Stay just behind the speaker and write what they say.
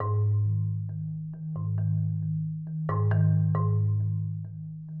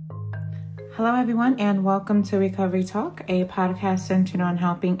Hello, everyone, and welcome to Recovery Talk, a podcast centered on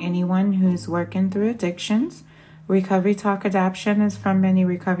helping anyone who's working through addictions. Recovery Talk adaptation is from many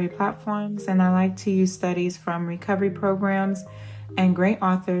recovery platforms, and I like to use studies from recovery programs and great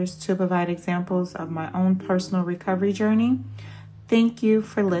authors to provide examples of my own personal recovery journey. Thank you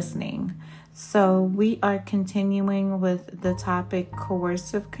for listening. So we are continuing with the topic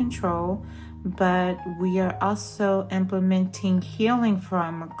coercive control, but we are also implementing healing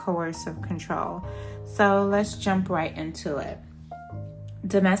from coercive control. So let's jump right into it.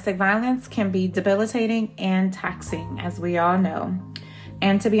 Domestic violence can be debilitating and taxing, as we all know.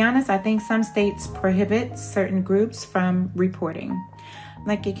 And to be honest, I think some states prohibit certain groups from reporting.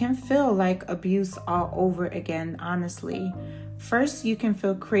 Like, it can feel like abuse all over again, honestly. First, you can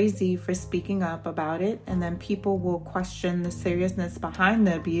feel crazy for speaking up about it, and then people will question the seriousness behind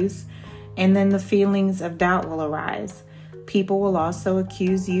the abuse, and then the feelings of doubt will arise. People will also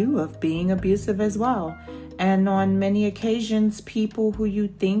accuse you of being abusive as well. And on many occasions, people who you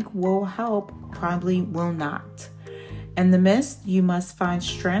think will help probably will not. In the midst, you must find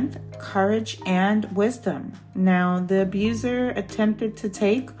strength, courage, and wisdom. Now, the abuser attempted to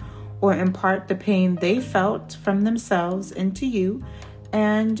take or impart the pain they felt from themselves into you,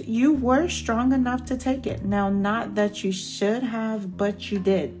 and you were strong enough to take it. Now, not that you should have, but you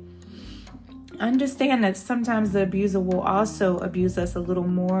did. Understand that sometimes the abuser will also abuse us a little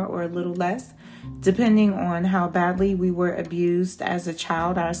more or a little less, depending on how badly we were abused as a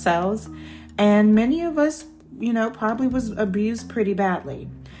child ourselves. And many of us, probably was abused pretty badly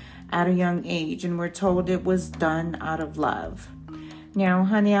at a young age, and we're told it was done out of love. Now,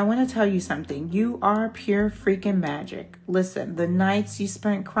 honey, I want to tell you something. You are pure freaking magic. Listen, the nights you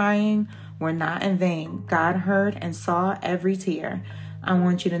spent crying were not in vain. God heard and saw every tear. I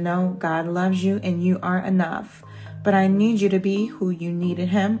want you to know God loves you and you are enough. But I need you to be who you needed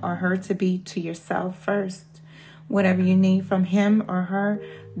him or her to be to yourself first. Whatever you need from him or her,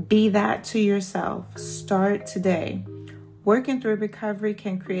 be that to yourself. Start today. Working through recovery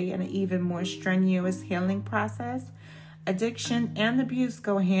can create an even more strenuous healing process. Addiction and abuse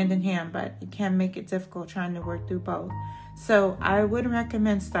go hand in hand, but it can make it difficult trying to work through both. So I would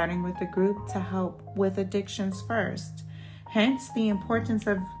recommend starting with a group to help with addictions first. Hence the importance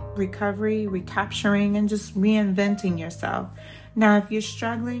of recovery, recapturing, and just reinventing yourself. Now, if you're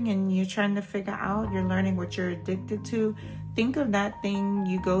struggling and you're trying to figure out, you're learning what you're addicted to, think of that thing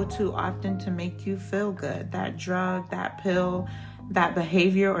you go to often to make you feel good. That drug, that pill, that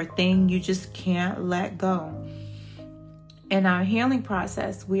behavior or thing you just can't let go. In our healing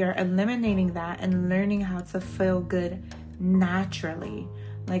process, we are eliminating that and learning how to feel good naturally.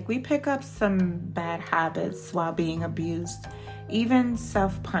 Like, we pick up some bad habits while being abused, even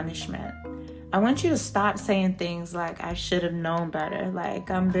self-punishment. I want you to stop saying things like, I should have known better.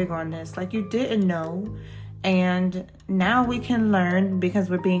 Like, I'm big on this. Like, you didn't know. And now we can learn because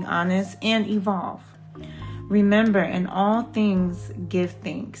we're being honest and evolve. Remember, in all things, give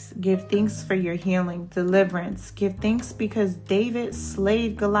thanks. Give thanks for your healing, deliverance. Give thanks because David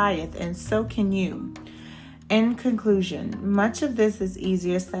slayed Goliath, and so can you. In conclusion, much of this is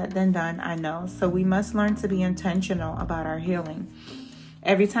easier said than done, I know. So we must learn to be intentional about our healing.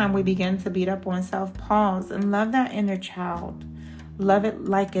 Every time we begin to beat up on self, pause and love that inner child. Love it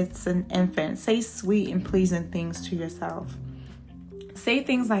like it's an infant. Say sweet and pleasing things to yourself. Say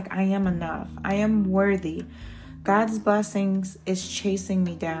things like, I am enough. I am worthy. God's blessings is chasing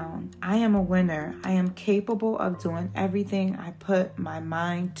me down. I am a winner. I am capable of doing everything I put my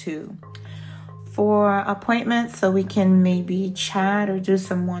mind to. For appointments so we can maybe chat or do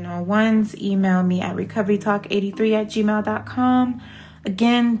some one-on-ones, email me at recoverytalk83@gmail.com.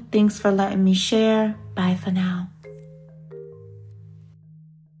 Again, thanks for letting me share. Bye for now.